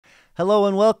Hello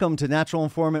and welcome to Natural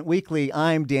Informant Weekly.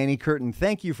 I'm Danny Curtin.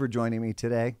 Thank you for joining me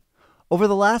today. Over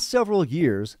the last several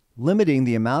years, limiting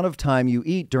the amount of time you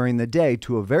eat during the day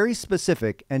to a very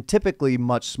specific and typically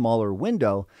much smaller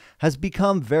window has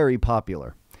become very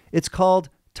popular. It's called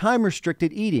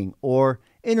time-restricted eating or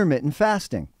intermittent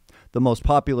fasting. The most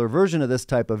popular version of this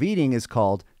type of eating is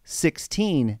called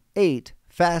 16-8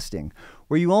 fasting,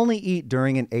 where you only eat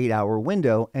during an 8-hour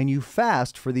window and you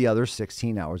fast for the other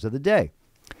 16 hours of the day.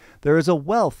 There is a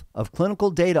wealth of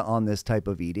clinical data on this type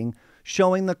of eating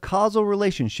showing the causal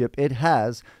relationship it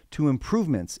has to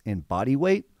improvements in body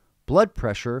weight, blood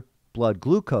pressure, blood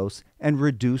glucose, and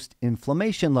reduced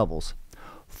inflammation levels.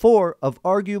 4 of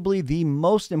arguably the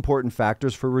most important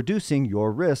factors for reducing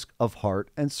your risk of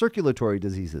heart and circulatory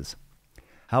diseases.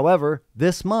 However,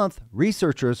 this month,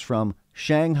 researchers from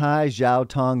Shanghai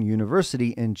Jiaotong University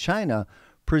in China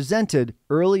presented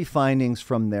early findings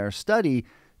from their study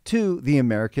to the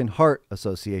American Heart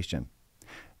Association.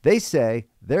 They say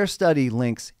their study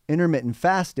links intermittent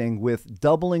fasting with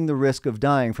doubling the risk of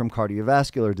dying from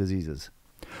cardiovascular diseases.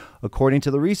 According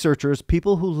to the researchers,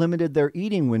 people who limited their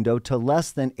eating window to less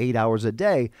than 8 hours a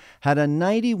day had a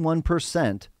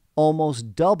 91%,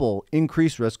 almost double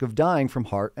increased risk of dying from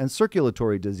heart and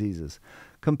circulatory diseases,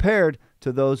 compared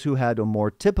to those who had a more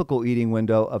typical eating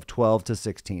window of 12 to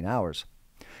 16 hours.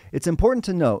 It's important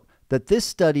to note that this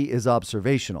study is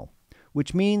observational,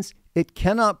 which means it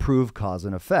cannot prove cause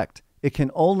and effect. It can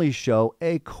only show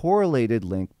a correlated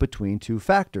link between two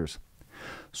factors,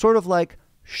 sort of like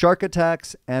shark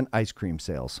attacks and ice cream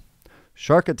sales.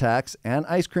 Shark attacks and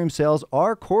ice cream sales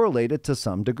are correlated to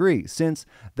some degree, since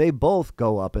they both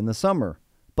go up in the summer,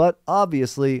 but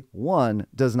obviously one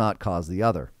does not cause the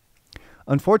other.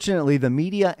 Unfortunately, the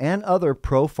media and other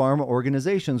pro-pharma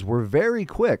organizations were very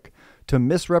quick to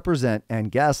misrepresent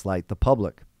and gaslight the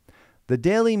public. The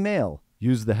Daily Mail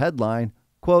used the headline,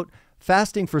 quote,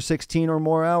 "Fasting for 16 or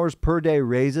more hours per day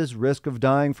raises risk of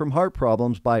dying from heart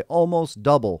problems by almost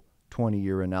double,"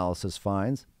 20-year analysis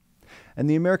finds. And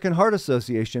the American Heart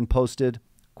Association posted,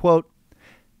 quote,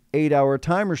 8-hour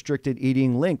time-restricted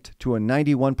eating linked to a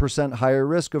 91% higher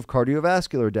risk of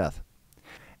cardiovascular death.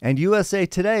 And USA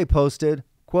Today posted,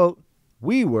 quote,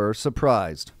 "We were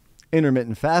surprised.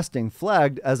 Intermittent fasting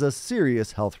flagged as a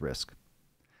serious health risk."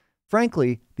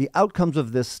 Frankly, the outcomes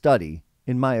of this study,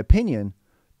 in my opinion,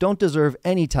 don't deserve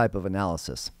any type of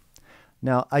analysis.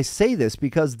 Now, I say this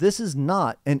because this is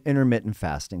not an intermittent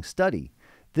fasting study.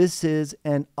 This is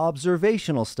an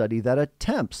observational study that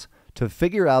attempts to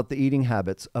figure out the eating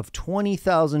habits of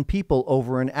 20,000 people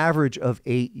over an average of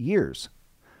 8 years.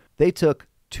 They took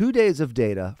 2 days of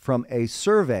data from a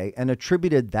survey and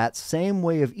attributed that same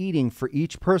way of eating for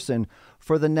each person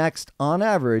for the next, on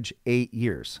average, 8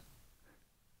 years.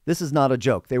 This is not a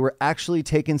joke. They were actually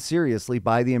taken seriously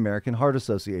by the American Heart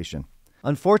Association.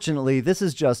 Unfortunately, this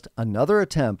is just another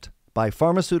attempt by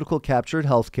pharmaceutical-captured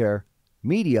healthcare,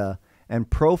 media, and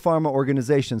pro-pharma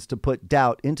organizations to put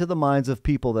doubt into the minds of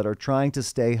people that are trying to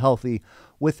stay healthy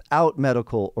without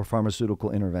medical or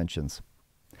pharmaceutical interventions.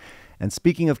 And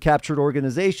speaking of captured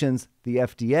organizations, the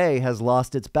FDA has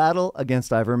lost its battle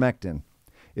against ivermectin.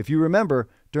 If you remember,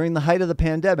 during the height of the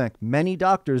pandemic, many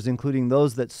doctors, including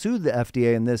those that sued the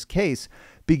FDA in this case,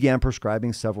 began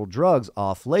prescribing several drugs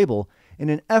off-label in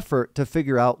an effort to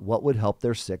figure out what would help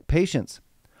their sick patients.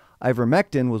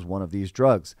 Ivermectin was one of these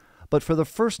drugs. But for the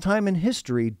first time in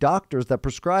history, doctors that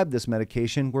prescribed this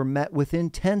medication were met with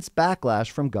intense backlash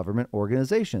from government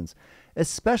organizations,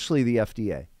 especially the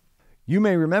FDA. You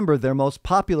may remember their most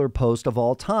popular post of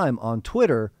all time on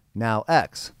Twitter, now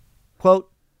X.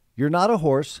 Quote, "You're not a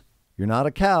horse. You're not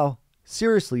a cow.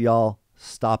 Seriously, y'all,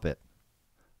 stop it."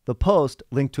 The post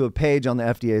linked to a page on the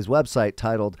FDA's website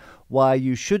titled, "Why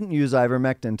You Shouldn't Use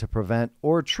Ivermectin to Prevent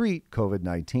or Treat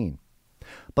COVID-19.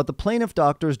 But the plaintiff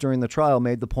doctors during the trial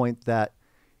made the point that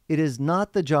it is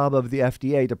not the job of the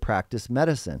FDA to practice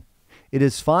medicine. It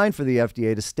is fine for the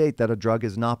FDA to state that a drug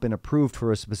has not been approved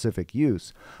for a specific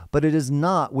use, but it is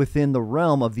not within the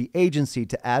realm of the agency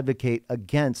to advocate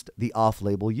against the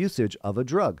off-label usage of a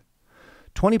drug.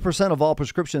 20% of all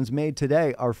prescriptions made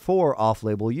today are for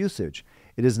off-label usage.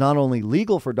 It is not only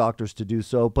legal for doctors to do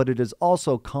so, but it is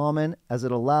also common as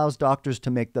it allows doctors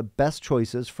to make the best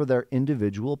choices for their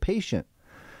individual patient."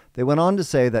 They went on to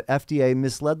say that FDA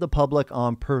misled the public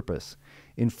on purpose,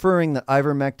 inferring that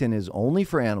ivermectin is only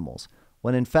for animals,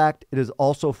 when in fact it is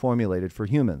also formulated for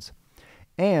humans.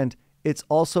 And it's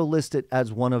also listed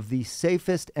as one of the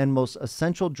safest and most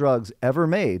essential drugs ever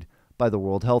made by the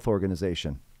World Health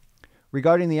Organization.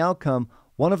 Regarding the outcome,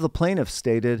 one of the plaintiffs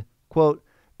stated, quote,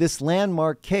 "This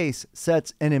landmark case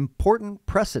sets an important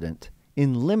precedent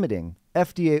in limiting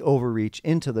FDA overreach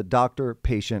into the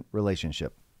doctor-patient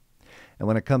relationship. And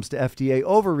when it comes to FDA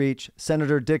overreach,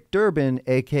 Senator Dick Durbin,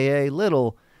 aka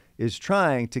Little, is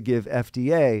trying to give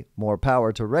FDA more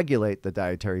power to regulate the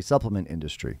dietary supplement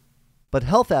industry. But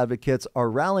health advocates are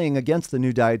rallying against the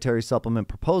new dietary supplement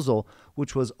proposal,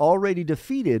 which was already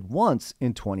defeated once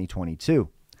in 2022.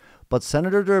 But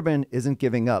Senator Durbin isn't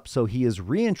giving up, so he is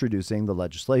reintroducing the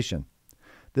legislation.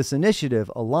 This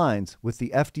initiative aligns with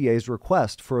the FDA's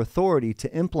request for authority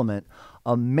to implement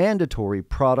a mandatory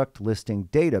product listing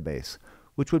database,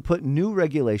 which would put new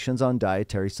regulations on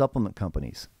dietary supplement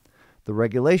companies. The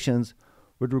regulations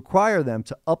would require them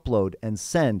to upload and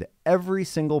send every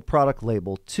single product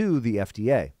label to the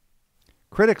FDA.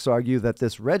 Critics argue that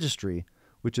this registry,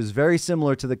 which is very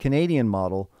similar to the Canadian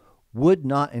model, would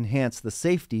not enhance the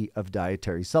safety of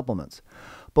dietary supplements,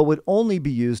 but would only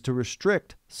be used to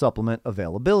restrict supplement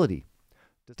availability.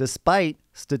 Despite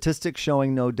statistics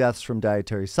showing no deaths from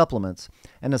dietary supplements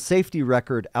and a safety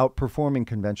record outperforming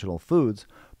conventional foods,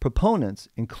 proponents,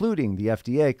 including the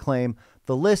FDA, claim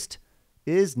the list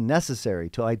is necessary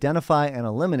to identify and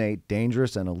eliminate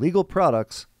dangerous and illegal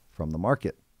products from the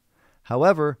market.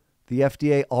 However, the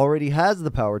FDA already has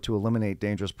the power to eliminate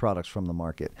dangerous products from the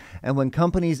market, and when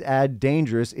companies add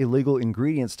dangerous, illegal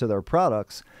ingredients to their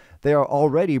products, they are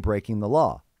already breaking the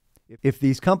law. If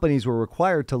these companies were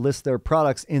required to list their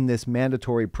products in this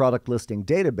mandatory product listing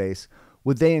database,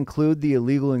 would they include the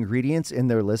illegal ingredients in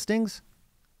their listings?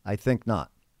 I think not.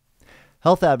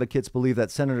 Health advocates believe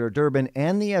that Senator Durbin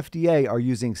and the FDA are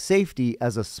using safety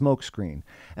as a smokescreen,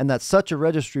 and that such a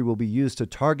registry will be used to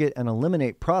target and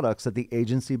eliminate products that the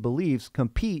agency believes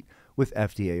compete with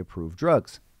FDA-approved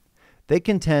drugs. They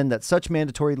contend that such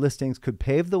mandatory listings could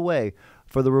pave the way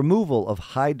for the removal of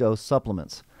high-dose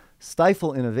supplements,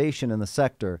 stifle innovation in the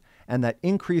sector, and that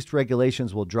increased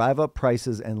regulations will drive up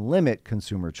prices and limit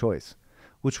consumer choice,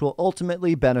 which will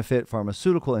ultimately benefit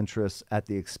pharmaceutical interests at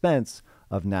the expense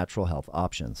of natural health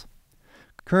options.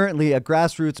 Currently, a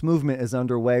grassroots movement is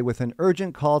underway with an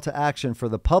urgent call to action for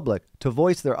the public to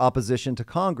voice their opposition to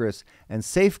Congress and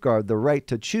safeguard the right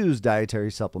to choose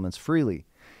dietary supplements freely.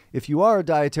 If you are a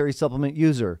dietary supplement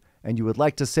user and you would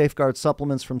like to safeguard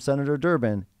supplements from Senator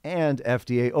Durbin and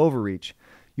FDA overreach,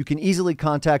 you can easily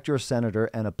contact your senator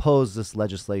and oppose this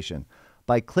legislation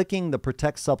by clicking the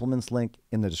Protect Supplements link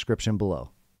in the description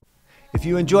below. If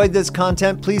you enjoyed this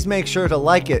content, please make sure to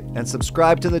like it and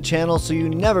subscribe to the channel so you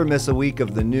never miss a week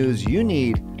of the news you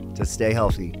need to stay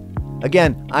healthy.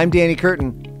 Again, I'm Danny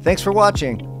Curtin. Thanks for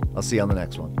watching. I'll see you on the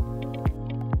next one.